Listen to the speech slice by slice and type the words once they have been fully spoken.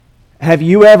Have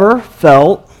you ever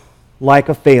felt like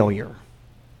a failure?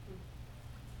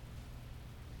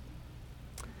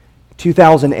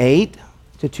 2008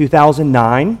 to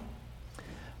 2009,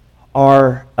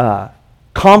 our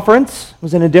conference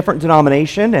was in a different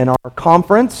denomination, and our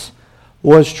conference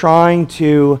was trying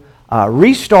to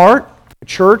restart a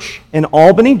church in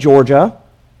Albany, Georgia,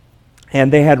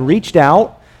 and they had reached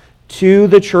out to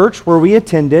the church where we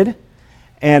attended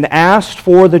and asked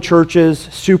for the church's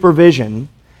supervision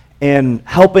in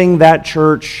helping that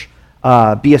church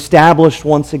be established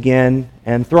once again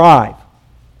and thrive.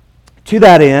 To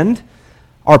that end,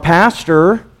 our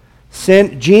pastor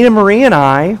sent Gina Marie and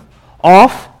I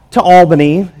off to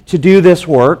Albany to do this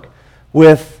work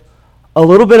with a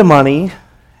little bit of money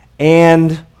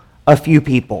and a few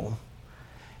people.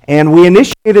 And we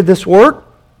initiated this work.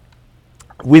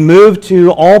 We moved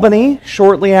to Albany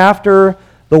shortly after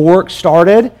the work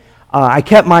started. I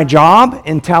kept my job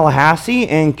in Tallahassee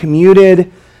and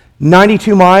commuted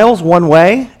 92 miles one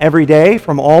way every day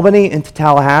from Albany into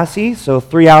Tallahassee, so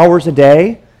 3 hours a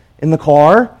day in the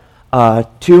car,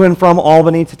 to and from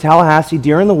Albany to Tallahassee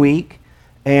during the week,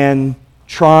 and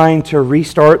trying to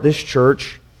restart this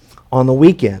church on the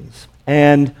weekends.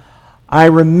 And I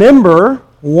remember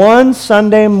one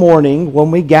Sunday morning when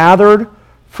we gathered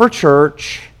for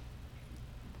church,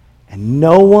 and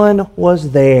no one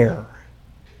was there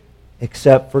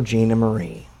except for Gina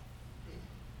Marie.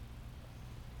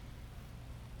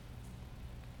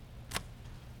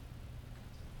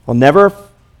 I'll never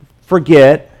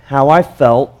forget how I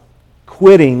felt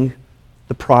quitting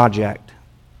the project.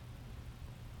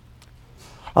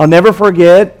 I'll never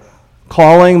forget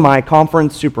calling my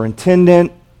conference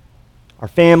superintendent, our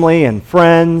family and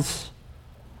friends.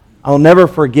 I'll never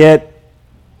forget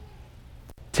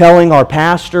telling our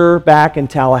pastor back in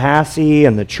Tallahassee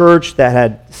and the church that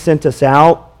had sent us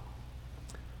out.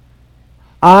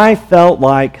 I felt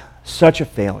like such a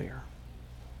failure.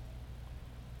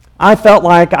 I felt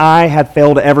like I had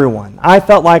failed everyone. I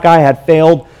felt like I had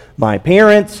failed my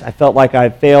parents. I felt like I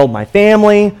had failed my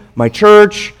family, my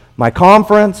church, my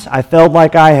conference. I felt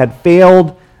like I had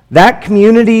failed that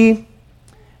community.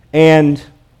 And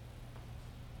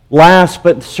last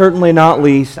but certainly not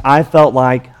least, I felt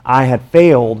like I had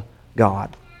failed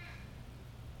God.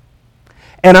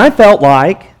 And I felt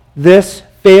like this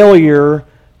failure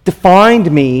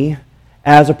defined me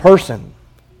as a person,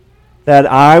 that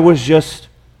I was just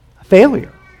a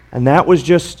failure, and that was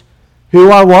just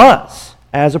who I was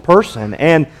as a person.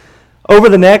 And over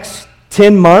the next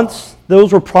 10 months,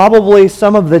 those were probably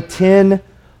some of the 10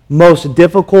 most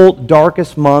difficult,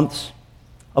 darkest months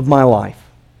of my life.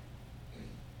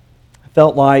 I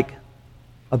felt like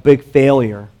a big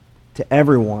failure to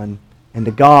everyone and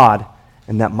to God,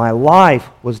 and that my life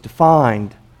was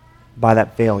defined by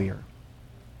that failure.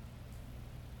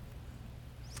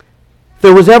 If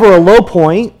there was ever a low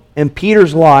point in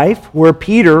Peter's life where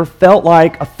Peter felt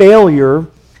like a failure, it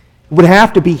would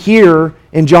have to be here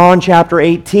in John chapter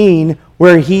 18,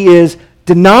 where he is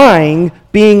denying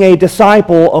being a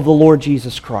disciple of the Lord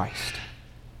Jesus Christ.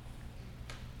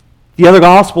 The other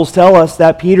Gospels tell us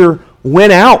that Peter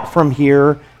went out from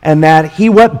here and that he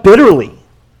wept bitterly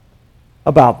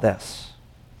about this.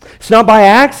 It's not by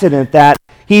accident that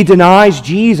he denies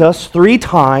Jesus 3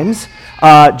 times,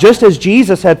 just as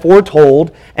Jesus had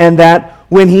foretold, and that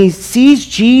when he sees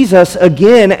Jesus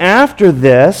again after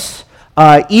this,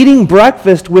 eating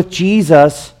breakfast with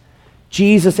Jesus,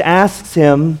 Jesus asks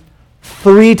him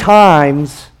 3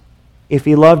 times if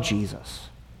he loved Jesus.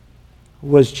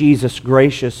 Was Jesus'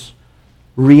 gracious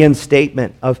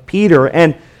reinstatement of Peter.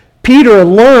 And Peter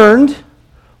learned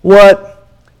what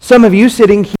some of you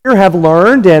sitting here have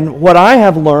learned and what I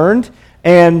have learned,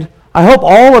 and I hope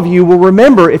all of you will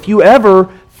remember if you ever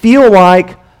feel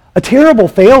like a terrible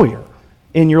failure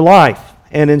in your life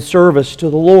and in service to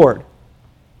the Lord.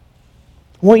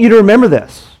 I want you to remember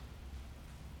this.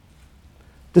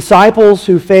 Disciples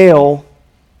who fail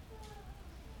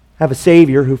have a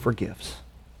Savior who forgives.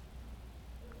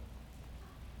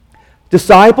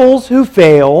 Disciples who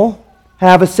fail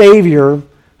have a Savior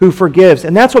who forgives.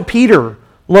 And that's what Peter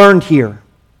learned here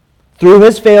through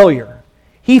his failure.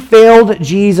 He failed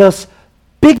Jesus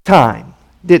big time,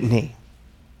 didn't he?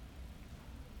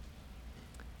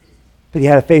 But he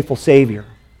had a faithful Savior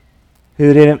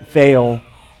who didn't fail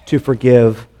to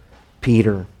forgive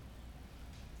Peter.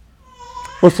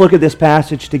 Let's look at this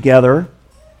passage together.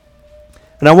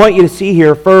 And I want you to see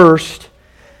here first,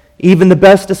 even the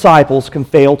best disciples can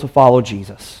fail to follow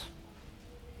Jesus.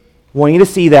 I want you to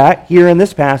see that here in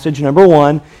this passage. Number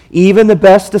 1, even the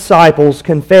best disciples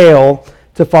can fail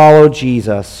to follow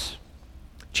Jesus.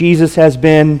 Jesus has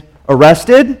been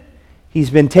arrested. He's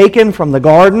been taken from the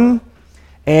garden,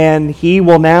 and he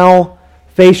will now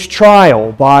face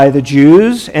trial by the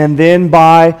Jews and then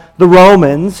by the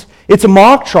Romans. It's a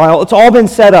mock trial. It's all been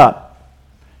set up.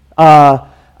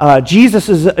 Jesus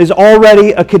is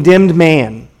already a condemned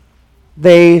man.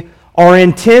 They are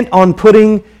intent on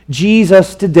putting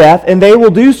Jesus to death, and they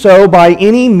will do so by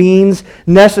any means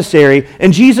necessary.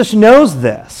 And Jesus knows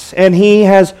this, and he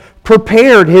has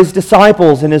prepared his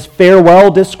disciples in his farewell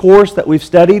discourse that we've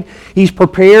studied. He's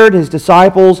prepared his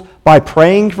disciples by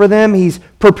praying for them. He's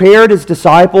prepared his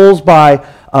disciples by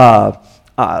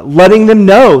letting them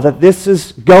know that this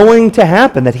is going to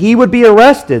happen, that he would be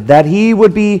arrested, that he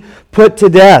would be put to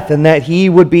death, and that he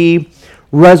would be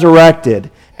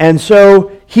resurrected. And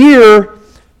so here,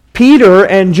 Peter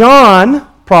and John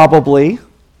probably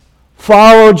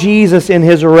follow Jesus in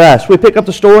his arrest. We pick up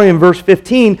the story in verse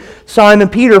 15. Simon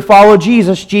Peter followed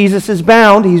Jesus. Jesus is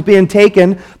bound. He's being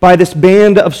taken by this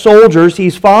band of soldiers.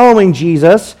 He's following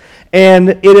Jesus, and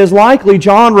it is likely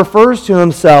John refers to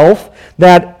himself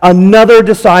that another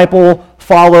disciple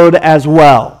followed as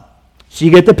well. So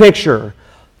you get the picture.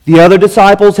 The other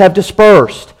disciples have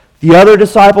dispersed. The other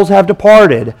disciples have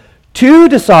departed. 2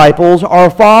 disciples are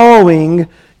following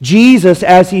Jesus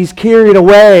as he's carried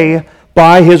away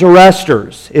by his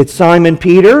arresters. It's Simon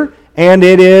Peter, and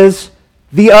it is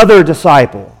the other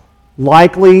disciple,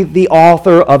 likely the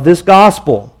author of this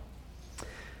gospel.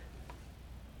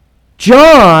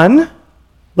 John,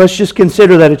 let's just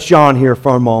consider that it's John here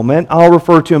for a moment. I'll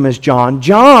refer to him as John.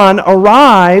 John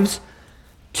arrives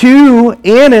to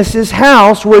Annas'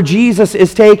 house where Jesus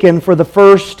is taken for the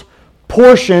first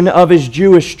portion of his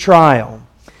Jewish trial.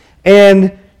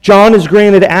 And John is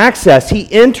granted access.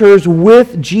 He enters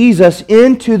with Jesus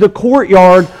into the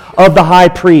courtyard of the high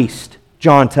priest,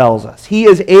 John tells us. He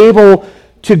is able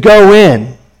to go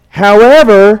in.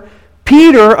 However,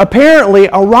 Peter apparently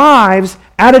arrives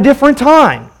at a different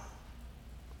time.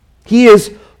 He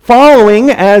is following,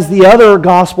 as the other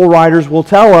gospel writers will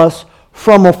tell us,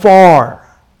 from afar.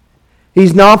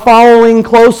 He's not following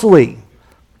closely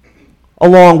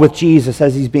along with Jesus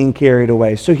as he's being carried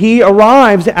away. So he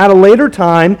arrives at a later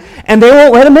time, and they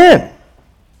won't let him in.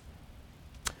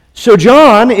 So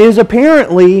John is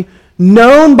apparently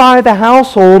known by the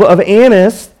household of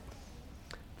Annas,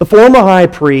 the former high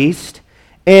priest,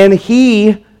 and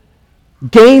he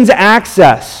gains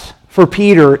access for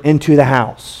Peter into the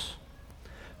house.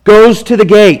 Goes to the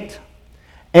gate,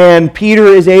 and Peter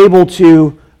is able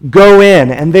to go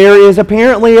in, and there is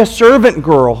apparently a servant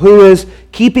girl who is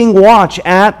keeping watch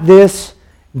at this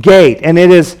gate, and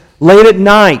it is late at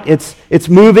night. It's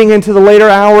moving into the later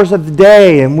hours of the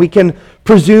day, and we can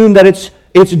presume that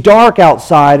it's dark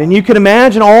outside, and you can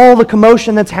imagine all the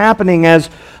commotion that's happening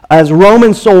as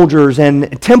Roman soldiers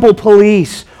and temple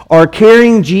police are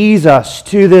carrying Jesus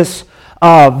to this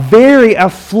very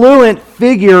affluent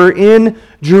figure in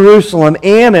Jerusalem,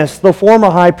 Annas, the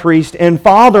former high priest and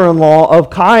father-in-law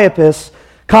of Caiaphas,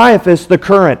 the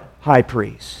current high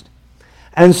priest.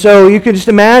 And so you can just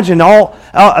imagine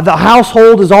the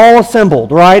household is all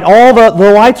assembled, right? All the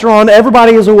lights are on.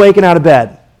 Everybody is awake and out of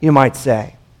bed, you might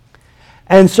say.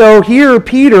 And so here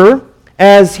Peter,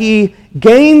 as he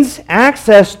gains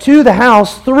access to the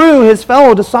house through his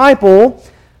fellow disciple,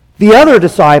 the other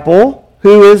disciple,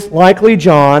 who is likely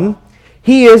John,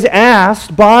 he is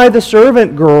asked by the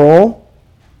servant girl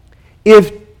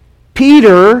if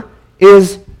Peter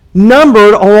is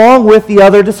numbered along with the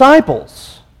other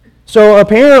disciples. So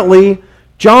apparently,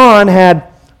 John had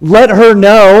let her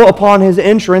know upon his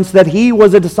entrance that he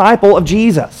was a disciple of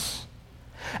Jesus.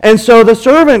 And so the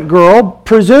servant girl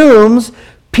presumes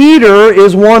Peter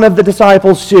is one of the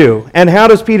disciples too. And how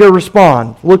does Peter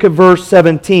respond? Look at verse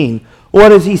 17. What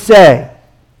does he say?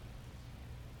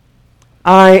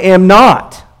 I am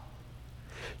not.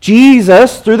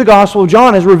 Jesus, through the Gospel of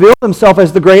John, has revealed himself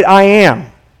as the great I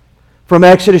am. From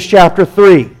Exodus chapter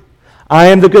 3. I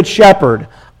am the good shepherd.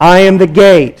 I am the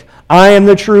gate. I am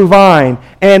the true vine.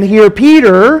 And here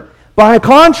Peter, by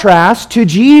contrast to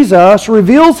Jesus,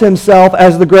 reveals himself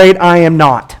as the great I am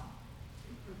not.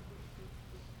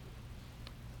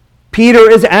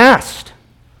 Peter is asked,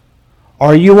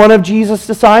 are you one of Jesus'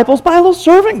 disciples? By a little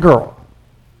servant girl.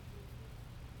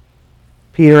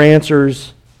 Peter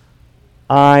answers,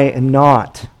 I am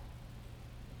not.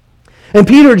 And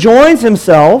Peter joins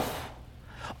himself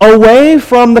away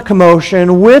from the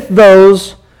commotion with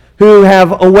those who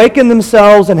have awakened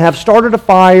themselves and have started a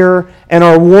fire and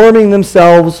are warming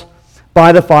themselves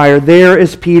by the fire. There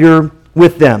is Peter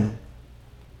with them.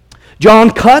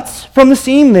 John cuts from the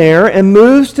scene there and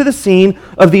moves to the scene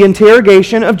of the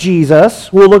interrogation of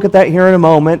Jesus. We'll look at that here in a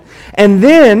moment. And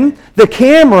then the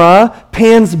camera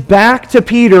pans back to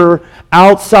Peter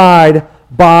outside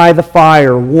by the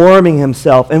fire, warming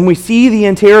himself. And we see the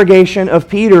interrogation of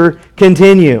Peter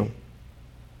continue.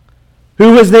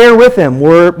 Who was there with him?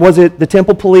 Was it the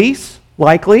temple police?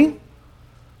 Likely.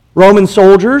 Roman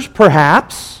soldiers?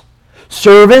 Perhaps.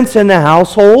 Servants in the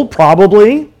household?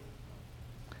 Probably.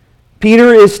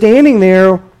 Peter is standing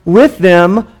there with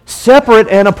them, separate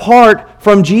and apart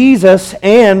from Jesus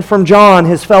and from John,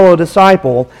 his fellow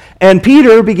disciple. And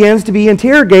Peter begins to be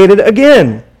interrogated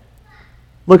again.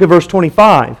 Look at verse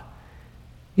 25.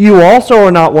 You also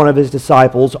are not one of his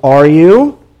disciples, are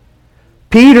you?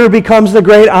 Peter becomes the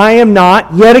great I am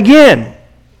not yet again.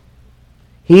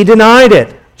 He denied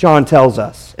it, John tells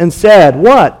us, and said,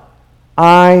 what?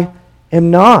 I am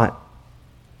not.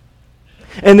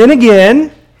 And then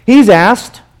again, he's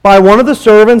asked by one of the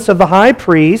servants of the high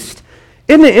priest.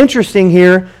 Isn't it interesting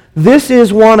here? This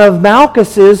is one of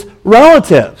Malchus's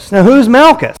relatives. Now, who's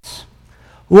Malchus?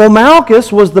 Well,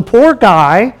 Malchus was the poor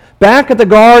guy back at the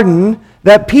garden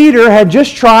that Peter had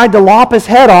just tried to lop his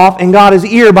head off and got his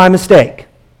ear by mistake.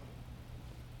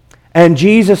 And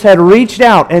Jesus had reached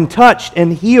out and touched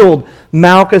and healed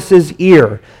Malchus's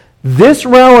ear. This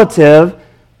relative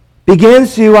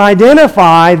begins to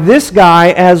identify this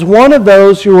guy as one of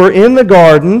those who were in the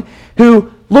garden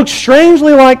who looked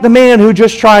strangely like the man who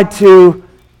just tried to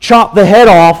chop the head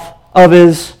off of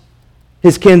his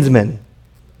kinsman.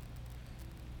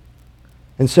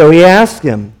 And so he asked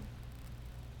him,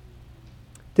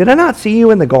 did I not see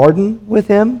you in the garden with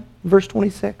him? Verse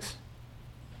 26.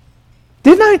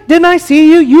 Didn't I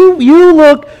see you? You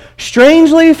look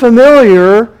strangely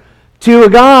familiar to a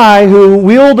guy who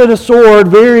wielded a sword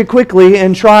very quickly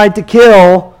and tried to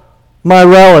kill my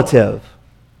relative.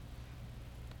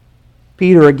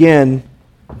 Peter again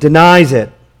denies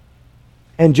it.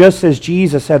 And just as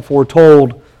Jesus had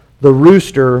foretold, the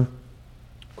rooster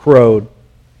crowed.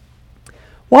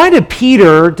 Why did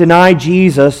Peter deny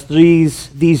Jesus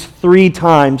these three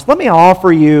times? Let me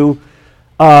offer you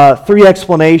three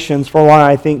explanations for why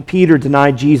I think Peter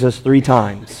denied Jesus three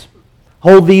times.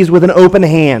 Hold these with an open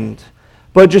hand.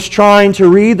 But just trying to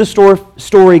read the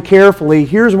story carefully,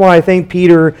 here's why I think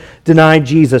Peter denied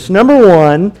Jesus. Number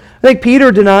one, I think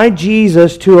Peter denied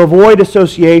Jesus to avoid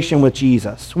association with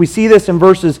Jesus. We see this in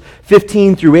verses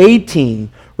 15 through 18,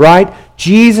 right?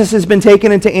 Jesus has been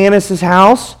taken into Annas'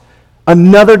 house.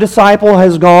 Another disciple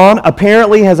has gone,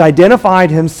 apparently has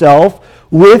identified himself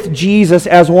with Jesus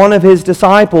as one of his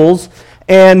disciples,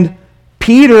 and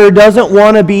Peter doesn't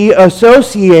want to be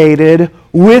associated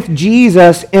with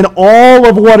Jesus in all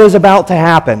of what is about to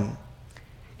happen.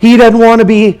 He doesn't want to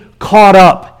be caught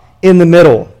up in the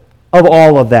middle of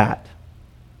all of that.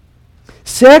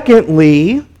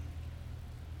 Secondly,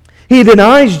 he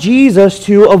denies Jesus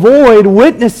to avoid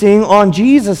witnessing on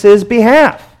Jesus'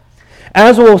 behalf.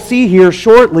 As we'll see here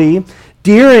shortly,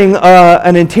 during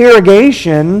an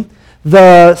interrogation,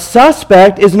 the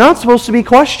suspect is not supposed to be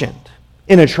questioned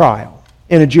in a trial,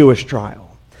 in a Jewish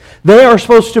trial. They are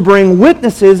supposed to bring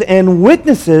witnesses, and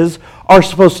witnesses are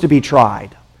supposed to be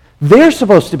tried. They're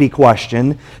supposed to be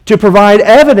questioned to provide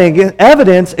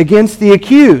evidence against the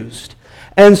accused.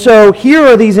 And so here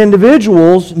are these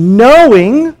individuals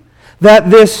knowing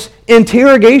that this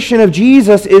interrogation of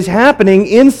Jesus is happening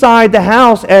inside the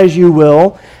house, as you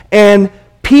will, and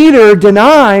Peter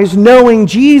denies knowing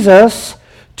Jesus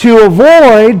to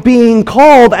avoid being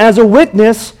called as a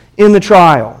witness in the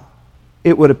trial,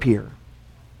 it would appear.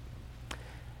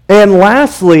 And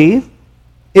lastly,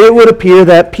 it would appear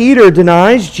that Peter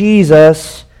denies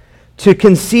Jesus to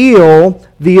conceal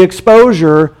the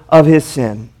exposure of his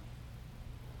sin.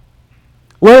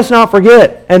 Let us not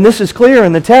forget, and this is clear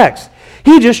in the text,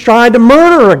 he just tried to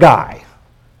murder a guy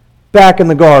back in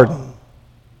the garden.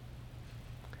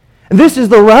 And this is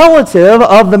the relative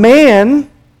of the man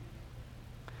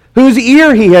whose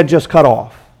ear he had just cut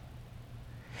off.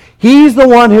 He's the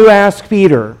one who asked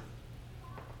Peter,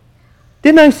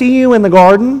 didn't I see you in the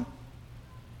garden?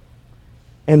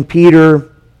 And Peter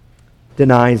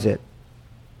denies it.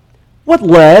 What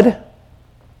led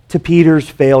to Peter's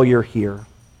failure here?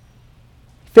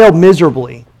 He failed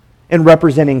miserably in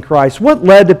representing Christ. What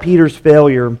led to Peter's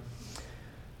failure?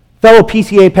 Fellow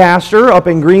PCA pastor up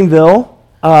in Greenville,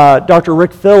 Dr.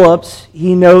 Rick Phillips,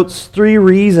 he notes three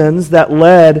reasons that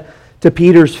led to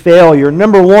Peter's failure.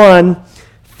 Number one,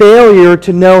 failure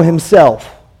to know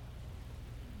himself.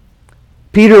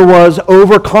 Peter was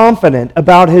overconfident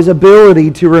about his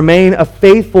ability to remain a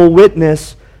faithful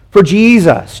witness for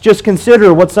Jesus. Just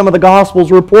consider what some of the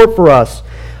Gospels report for us.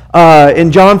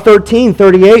 In John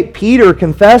 13:38, Peter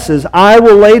confesses, I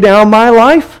will lay down my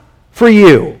life for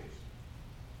you.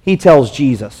 he tells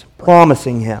Jesus,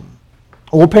 promising him?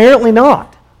 Well, apparently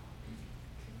not.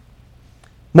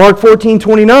 Mark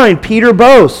 14:29, Peter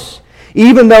boasts,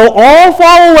 even though all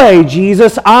fall away,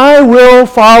 Jesus, I will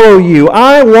follow you.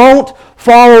 I won't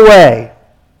fall away.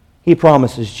 He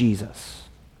promises Jesus.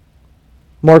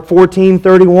 Mark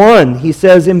 14:31, he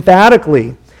says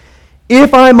emphatically,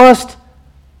 if I must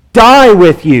die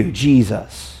with you,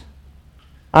 Jesus,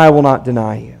 I will not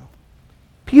deny you.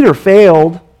 Peter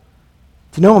failed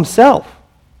to know himself.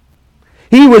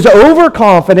 He was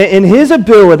overconfident in his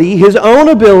ability, his own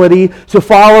ability to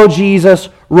follow Jesus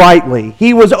rightly.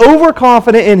 He was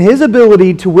overconfident in his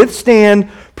ability to withstand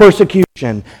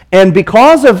persecution. And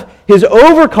because of his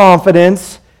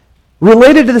overconfidence,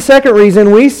 related to the second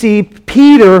reason, we see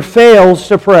Peter fails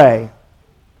to pray.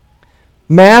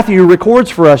 Matthew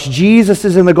records for us, Jesus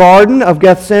is in the Garden of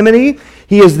Gethsemane.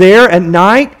 He is there at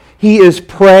night. He is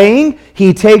praying.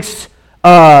 He takes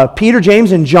Peter,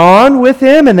 James, and John with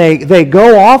him, and they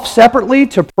go off separately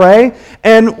to pray.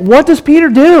 And what does Peter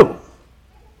do?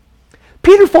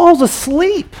 Peter falls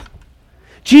asleep.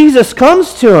 Jesus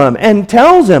comes to him and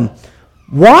tells him,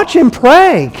 watch and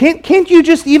pray. Can't you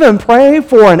just even pray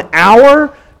for an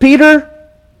hour, Peter?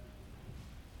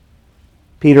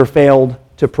 Peter failed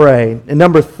to pray. And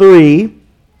number 3,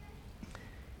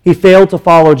 he failed to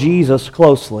follow Jesus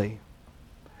closely.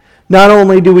 Not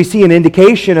only do we see an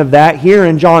indication of that here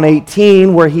in John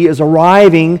 18, where he is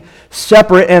arriving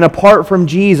separate and apart from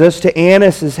Jesus to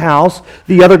Annas' house,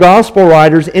 the other gospel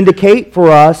writers indicate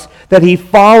for us that he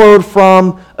followed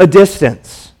from a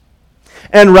distance.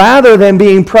 And rather than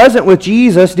being present with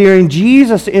Jesus during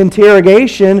Jesus'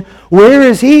 interrogation, where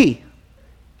is he?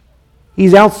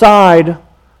 He's outside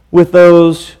with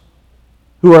those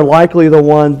who are likely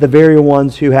the very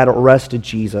ones who had arrested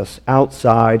Jesus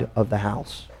outside of the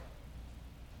house.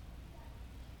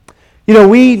 You know,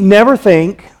 we never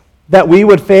think that we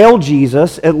would fail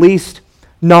Jesus, at least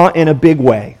not in a big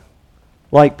way,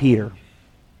 like Peter.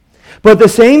 But the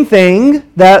same things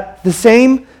that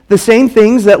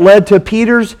led to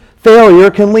Peter's failure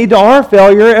can lead to our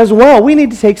failure as well. We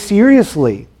need to take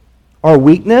seriously our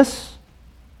weakness.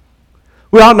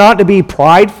 We ought not to be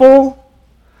prideful.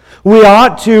 We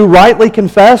ought to rightly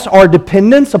confess our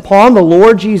dependence upon the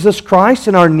Lord Jesus Christ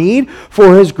and our need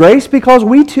for His grace, because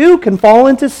we too can fall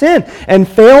into sin and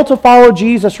fail to follow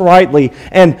Jesus rightly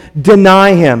and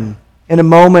deny Him in a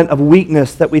moment of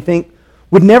weakness that we think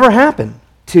would never happen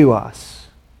to us.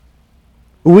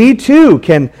 We too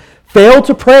can fail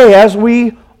to pray as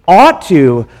we ought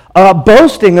to,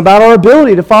 boasting about our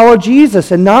ability to follow Jesus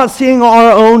and not seeing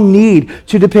our own need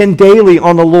to depend daily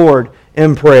on the Lord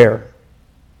in prayer.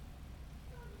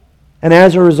 And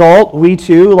as a result, we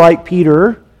too, like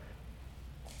Peter,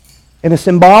 in a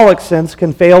symbolic sense,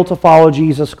 can fail to follow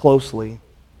Jesus closely,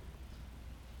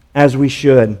 as we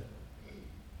should.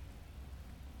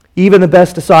 Even the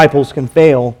best disciples can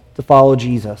fail to follow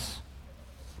Jesus.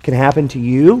 It can happen to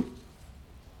you.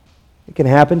 It can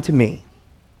happen to me.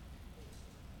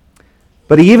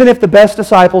 But even if the best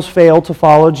disciples fail to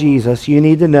follow Jesus, you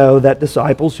need to know that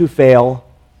disciples who fail,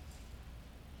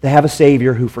 they have a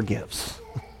Savior who forgives.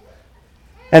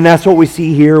 And that's what we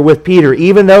see here with Peter.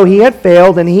 Even though he had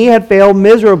failed, and he had failed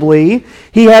miserably,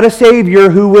 he had a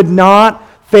Savior who would not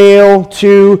fail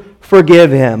to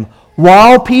forgive him.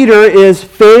 While Peter is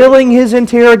failing his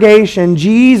interrogation,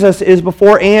 Jesus is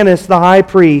before Annas, the high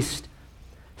priest,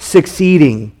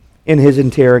 succeeding in his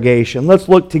interrogation. Let's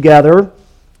look together,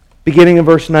 beginning in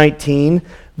verse 19.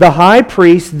 The high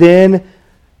priest then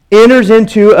enters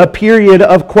into a period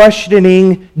of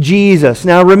questioning Jesus.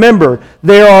 Now remember,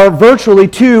 there are virtually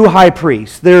two high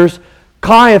priests. There's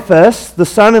Caiaphas, the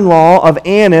son-in-law of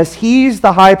Annas. He's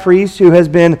the high priest who has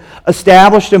been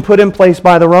established and put in place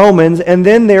by the Romans. And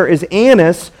then there is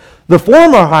Annas, the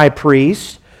former high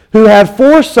priest, who had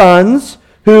 4 sons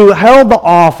who held the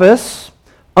office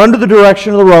under the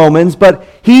direction of the Romans, but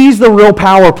he's the real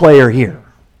power player here.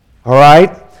 All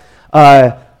right?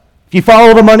 If you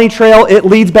follow the money trail, it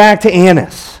leads back to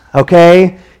Annas,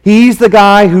 okay? He's the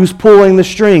guy who's pulling the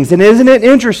strings. And isn't it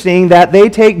interesting that they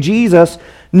take Jesus,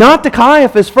 not to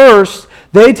Caiaphas first,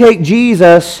 they take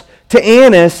Jesus to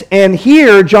Annas, and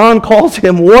here John calls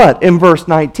him what in verse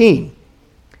 19?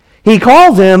 He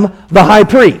calls him the high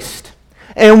priest.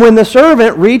 And when the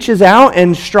servant reaches out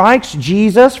and strikes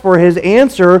Jesus for his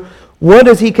answer, what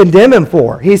does he condemn him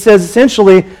for? He says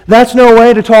essentially, that's no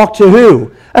way to talk to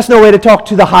who? That's no way to talk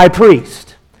to the high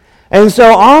priest. And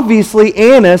so obviously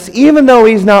Annas, even though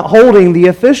he's not holding the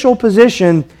official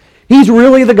position, he's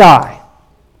really the guy.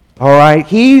 All right?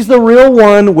 He's the real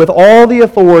one with all the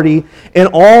authority and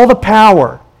all the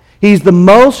power. He's the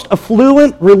most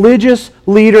affluent religious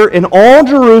leader in all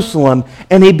Jerusalem,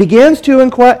 and he begins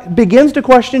to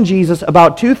question Jesus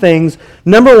about two things.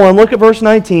 Number one, look at verse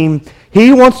 19.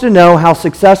 He wants to know how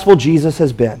successful Jesus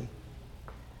has been.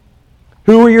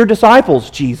 Who are your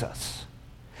disciples, Jesus?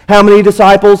 How many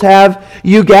disciples have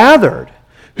you gathered?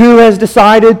 Who has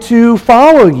decided to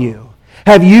follow you?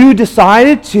 Have you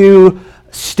decided to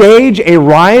stage a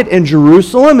riot in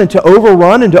Jerusalem and to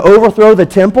overrun and to overthrow the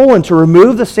temple and to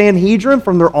remove the Sanhedrin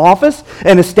from their office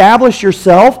and establish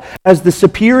yourself as the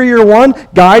superior one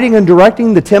guiding and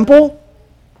directing the temple?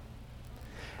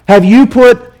 Have you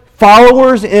put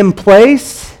followers in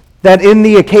place that in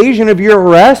the occasion of your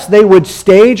arrest they would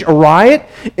stage a riot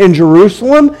in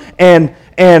Jerusalem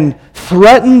and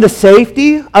threaten the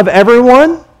safety of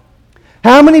everyone?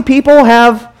 How many people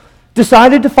have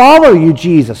decided to follow you,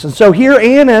 Jesus? And so here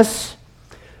Annas,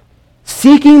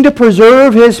 seeking to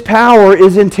preserve his power,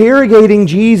 is interrogating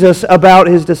Jesus about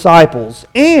his disciples.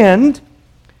 And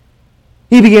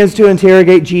he begins to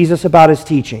interrogate Jesus about his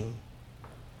teaching.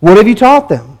 What have you taught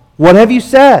them? What have you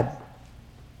said?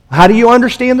 How do you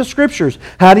understand the Scriptures?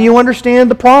 How do you understand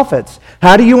the prophets?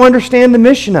 How do you understand the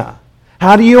Mishnah?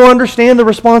 How do you understand the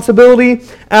responsibility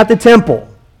at the temple?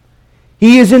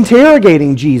 He is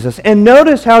interrogating Jesus. And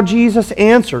notice how Jesus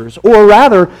answers, or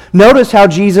rather, notice how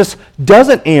Jesus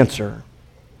doesn't answer.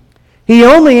 He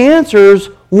only answers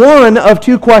one of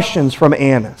two questions from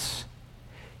Annas.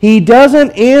 He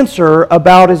doesn't answer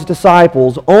about his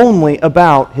disciples, only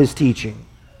about his teaching.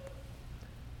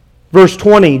 Verse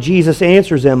 20, Jesus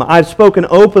answers him, I've spoken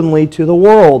openly to the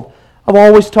world. I've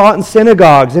always taught in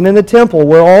synagogues and in the temple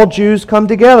where all Jews come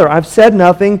together. I've said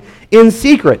nothing in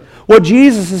secret. What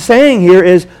Jesus is saying here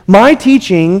is, my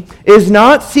teaching is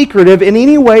not secretive in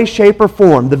any way, shape, or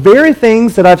form. The very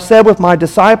things that I've said with my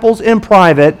disciples in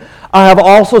private, I have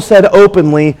also said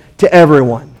openly to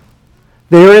everyone.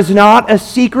 There is not a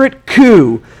secret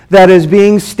coup that is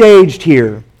being staged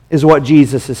here, is what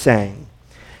Jesus is saying.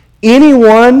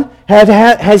 Anyone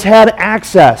has had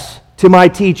access to my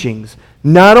teachings,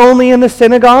 not only in the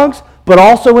synagogues, but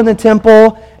also in the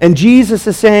temple. And Jesus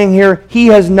is saying here, he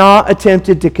has not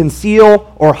attempted to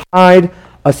conceal or hide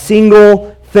a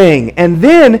single thing. And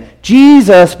then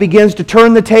Jesus begins to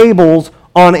turn the tables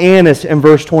on Annas in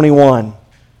verse 21.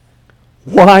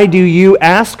 Why do you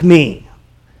ask me?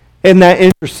 Isn't that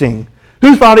interesting?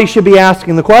 Who thought he should be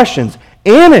asking the questions?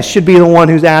 Annas should be the one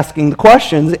who's asking the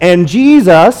questions. And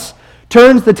Jesus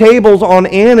turns the tables on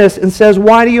Annas and says,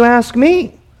 why do you ask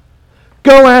me?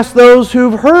 Go ask those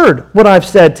who've heard what I've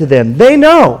said to them. They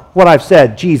know what I've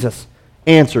said, Jesus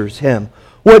answers him.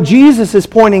 What Jesus is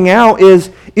pointing out is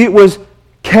it was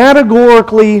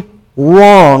categorically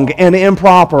wrong and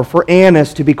improper for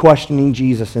Annas to be questioning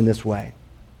Jesus in this way.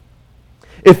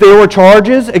 If there were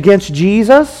charges against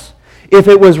Jesus, if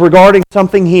it was regarding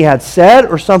something he had said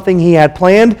or something he had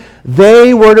planned,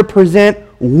 they were to present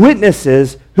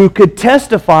witnesses who could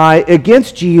testify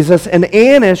against Jesus, and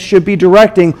Annas should be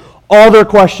directing all their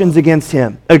questions against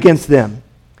them.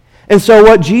 And so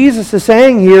what Jesus is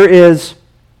saying here is,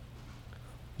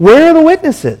 where are the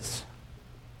witnesses?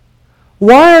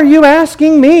 Why are you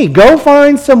asking me? Go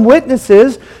find some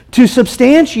witnesses to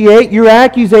substantiate your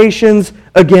accusations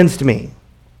against me.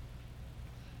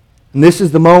 And this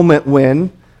is the moment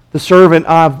when the servant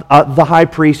of the high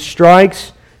priest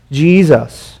strikes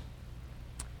Jesus.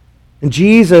 And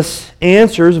Jesus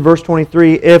answers, verse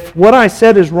 23, if what I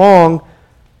said is wrong,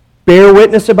 bear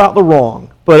witness about the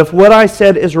wrong. But if what I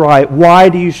said is right, why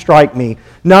do you strike me?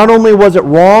 Not only was it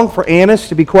wrong for Annas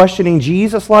to be questioning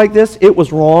Jesus like this, it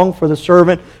was wrong for the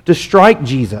servant to strike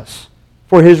Jesus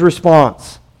for his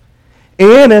response.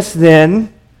 Annas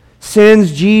then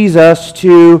sends Jesus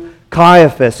to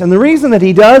Caiaphas. And the reason that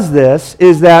he does this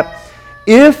is that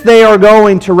if they are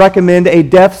going to recommend a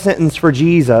death sentence for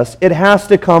Jesus, it has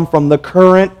to come from the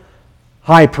current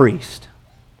high priest.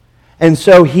 And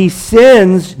so he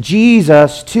sends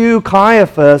Jesus to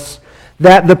Caiaphas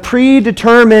that the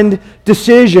predetermined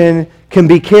decision can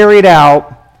be carried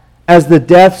out as the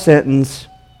death sentence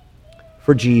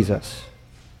for Jesus.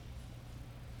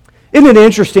 Isn't it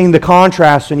interesting, the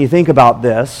contrast when you think about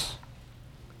this?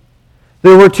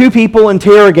 There were two people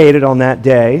interrogated on that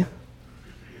day.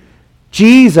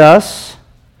 Jesus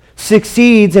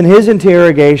succeeds in his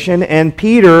interrogation, and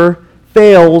Peter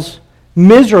fails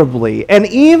miserably. And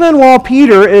even while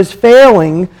Peter is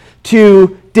failing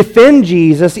to defend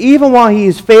Jesus, even while he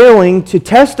is failing to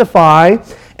testify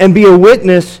and be a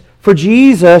witness for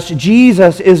Jesus,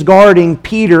 Jesus is guarding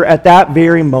Peter at that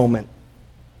very moment.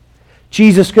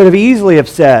 Jesus could have easily have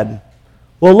said,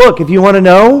 well, look, if you want to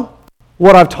know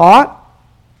what I've taught,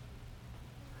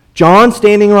 John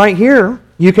standing right here,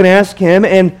 you can ask him,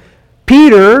 and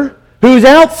Peter, who's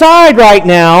outside right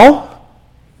now,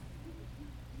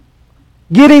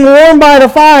 getting warmed by the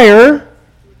fire,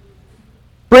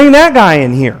 bring that guy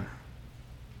in here.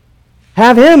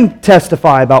 Have him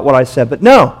testify about what I said. But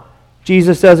no,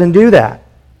 Jesus doesn't do that.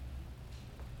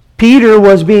 Peter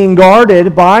was being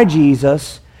guarded by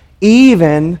Jesus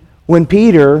even when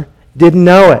Peter didn't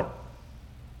know it.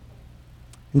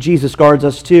 And Jesus guards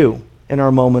us too in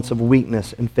our moments of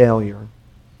weakness and failure.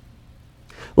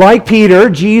 Like Peter,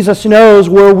 Jesus knows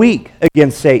we're weak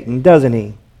against Satan, doesn't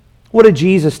he? What did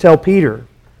Jesus tell Peter?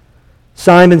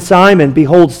 Simon, Simon,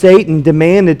 behold, Satan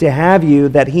demanded to have you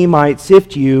that he might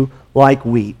sift you like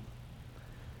wheat.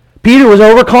 Peter was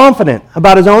overconfident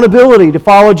about his own ability to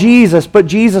follow Jesus, but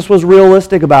Jesus was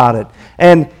realistic about it.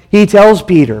 And he tells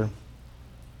Peter,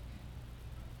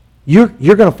 You're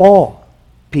going to fall,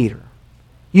 Peter.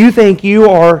 You think you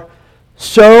are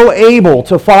so able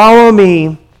to follow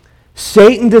me.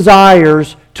 Satan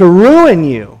desires to ruin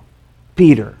you,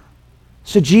 Peter.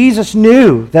 So Jesus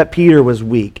knew that Peter was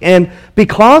weak. And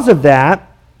because of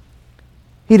that,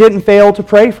 he didn't fail to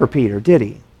pray for Peter, did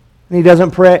he? And he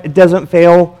doesn't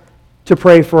fail to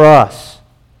pray for us.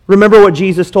 Remember what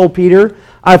Jesus told Peter?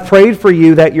 I've prayed for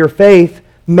you that your faith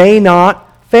may not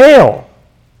fail.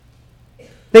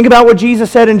 Think about what Jesus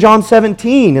said in John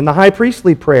 17 in the high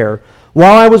priestly prayer.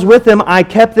 While I was with them, I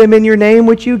kept them in your name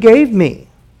which you gave me.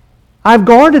 I've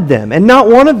guarded them, and not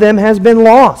one of them has been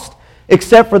lost,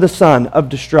 except for the son of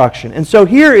destruction. And so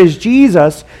here is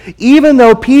Jesus, even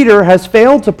though Peter has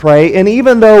failed to pray, and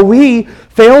even though we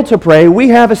fail to pray, we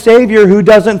have a Savior who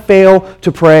doesn't fail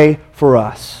to pray for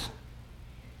us.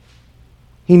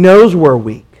 He knows we're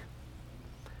weak.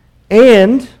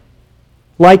 And,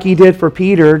 like he did for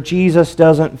Peter, Jesus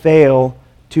doesn't fail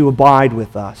to abide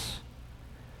with us.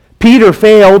 Peter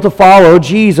failed to follow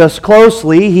Jesus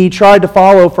closely. He tried to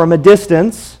follow from a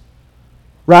distance,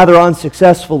 rather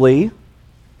unsuccessfully.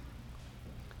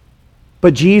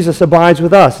 But Jesus abides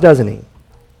with us, doesn't he?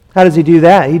 How does he do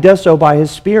that? He does so by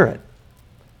his Spirit.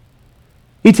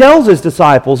 He tells his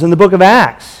disciples in the book of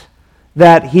Acts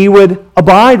that he would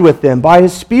abide with them by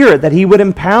his Spirit, that he would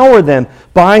empower them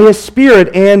by his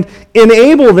Spirit and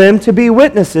enable them to be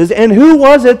witnesses. And who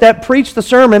was it that preached the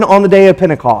sermon on the day of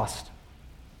Pentecost?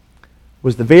 It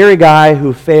was the very guy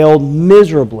who failed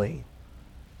miserably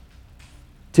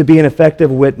to be an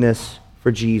effective witness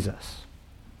for Jesus.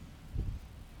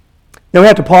 Now we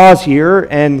have to pause here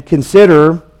and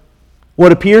consider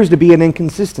what appears to be an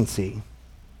inconsistency.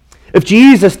 If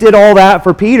Jesus did all that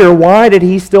for Peter, why did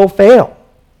he still fail?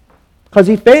 Because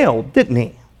he failed, didn't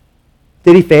he?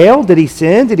 Did he fail? Did he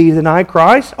sin? Did he deny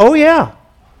Christ? Oh yeah.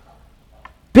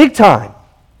 Big time.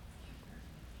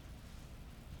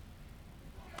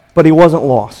 But he wasn't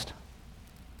lost.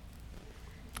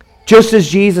 Just as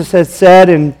Jesus had said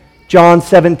in John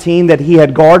 17 that he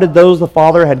had guarded those the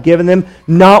Father had given them,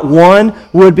 not one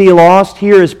would be lost.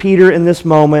 Here is Peter in this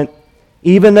moment.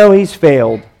 Even though he's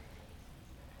failed,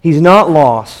 he's not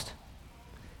lost,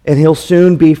 and he'll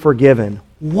soon be forgiven.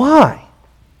 Why?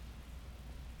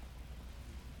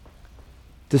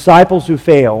 Disciples who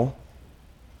fail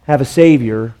have a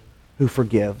Savior who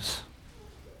forgives.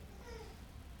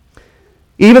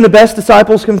 Even the best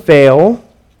disciples can fail.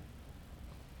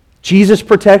 Jesus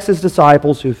protects his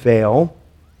disciples who fail.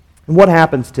 And what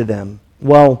happens to them?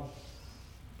 Well,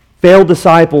 failed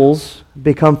disciples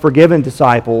become forgiven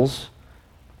disciples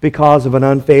because of an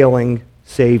unfailing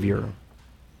Savior.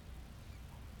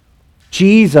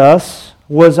 Jesus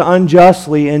was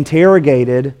unjustly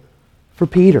interrogated for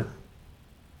Peter.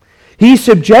 He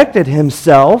subjected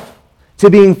himself to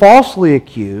being falsely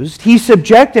accused. He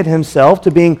subjected himself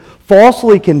to being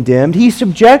falsely condemned. He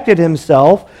subjected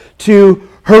himself to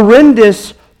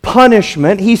horrendous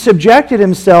punishment. He subjected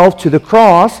himself to the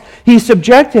cross. He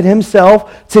subjected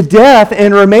himself to death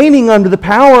and remaining under the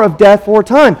power of death for a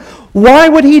time. Why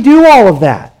would he do all of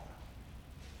that?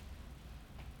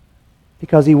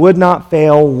 Because he would not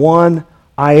fail one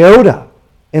iota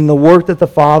in the work that the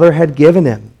Father had given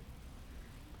him.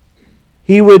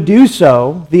 He would do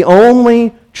so, the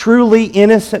only truly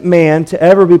innocent man to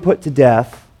ever be put to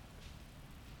death.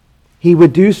 He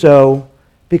would do so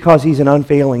because he's an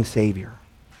unfailing Savior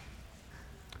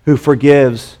who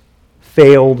forgives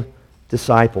failed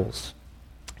disciples.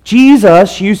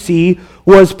 Jesus, you see,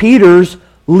 was Peter's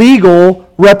legal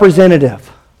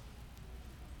representative.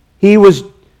 He was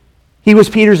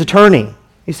Peter's attorney.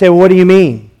 You say, well, what do you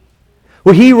mean?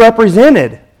 Well, he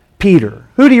represented Peter.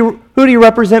 Who do you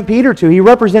represent Peter to? He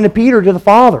represented Peter to the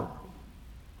Father.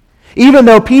 Even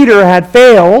though Peter had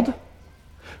failed,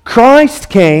 Christ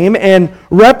came and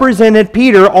represented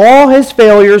Peter, all his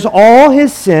failures, all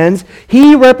his sins.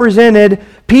 He represented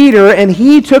Peter, and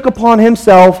he took upon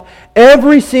himself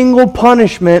every single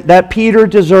punishment that Peter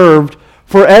deserved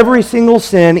for every single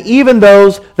sin, even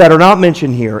those that are not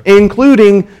mentioned here,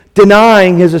 including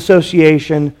denying his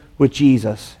association with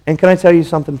Jesus. And can I tell you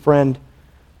something, friend?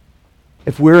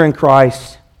 If we're in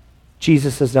Christ,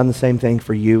 Jesus has done the same thing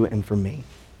for you and for me.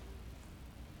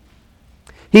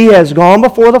 He has gone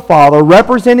before the Father,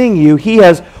 representing you. He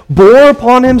has bore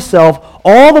upon himself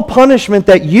all the punishment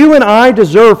that you and I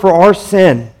deserve for our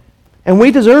sin. And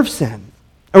we deserve sin.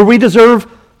 Or we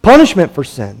deserve punishment for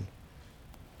sin.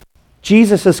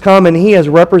 Jesus has come and he has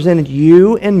represented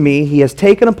you and me. He has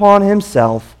taken upon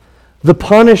himself the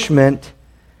punishment.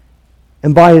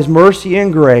 And by his mercy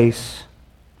and grace,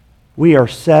 we are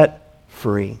set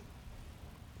free.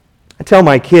 I tell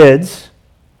my kids,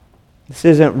 this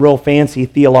isn't real fancy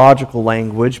theological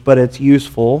language, but it's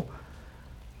useful.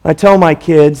 I tell my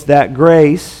kids that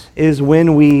grace is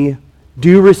when we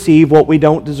do receive what we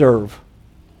don't deserve.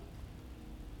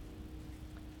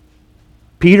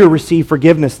 Peter received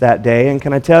forgiveness that day, and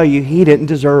can I tell you, he didn't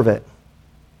deserve it.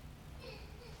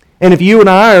 And if you and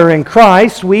I are in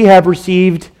Christ, we have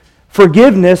received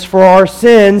forgiveness for our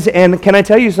sins, and can I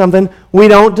tell you something? We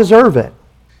don't deserve it.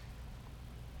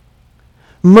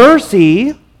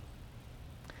 Mercy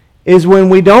is when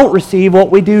we don't receive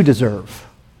what we do deserve.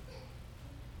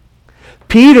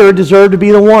 Peter deserved to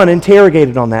be the one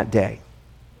interrogated on that day.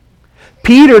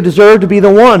 Peter deserved to be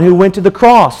the one who went to the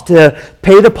cross to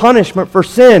pay the punishment for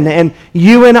sin. And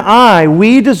you and I,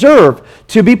 we deserve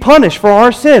to be punished for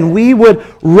our sin. We would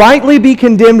rightly be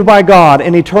condemned by God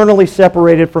and eternally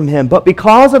separated from him. But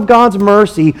because of God's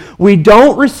mercy, we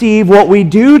don't receive what we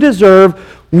do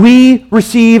deserve. We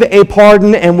receive a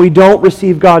pardon and we don't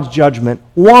receive God's judgment.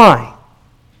 Why?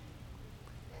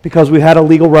 Because we had a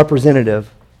legal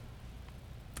representative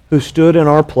who stood in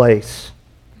our place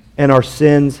and our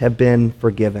sins have been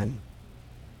forgiven.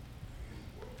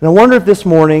 And I wonder if this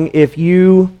morning, if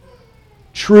you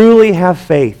truly have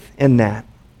faith in that.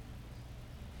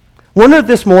 I wonder if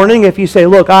this morning, if you say,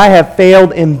 look, I have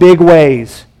failed in big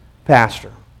ways,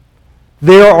 Pastor.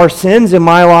 There are sins in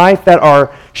my life that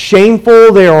are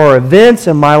shameful. There are events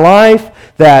in my life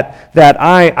that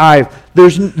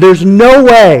there's no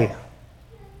way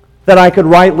that I could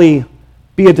rightly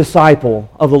be a disciple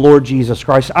of the Lord Jesus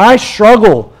Christ. I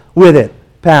struggle with it,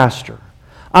 Pastor.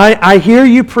 I hear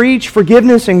you preach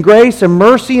forgiveness and grace and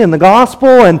mercy in the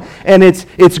gospel, and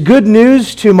it's good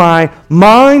news to my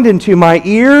mind and to my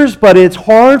ears, but it's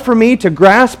hard for me to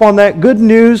grasp on that good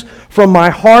news from my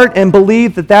heart and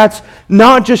believe that that's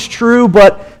not just true,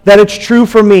 but that it's true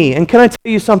for me. And can I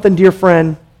tell you something, dear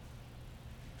friend?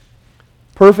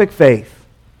 Perfect faith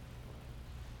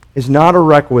is not a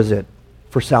requisite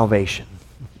for salvation.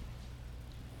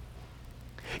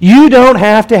 You don't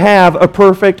have to have a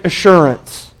perfect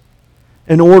assurance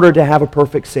in order to have a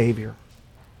perfect Savior.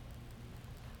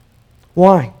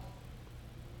 Why?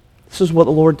 This is what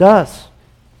the Lord does.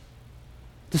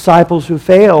 Disciples who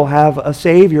fail have a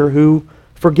Savior who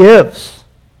forgives.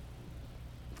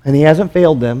 And He hasn't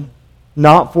failed them,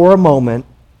 not for a moment.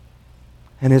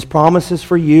 And His promises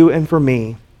for you and for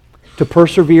me to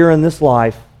persevere in this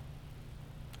life,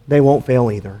 they won't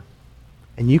fail either.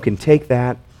 And you can take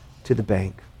that to the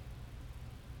bank.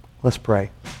 Let's pray.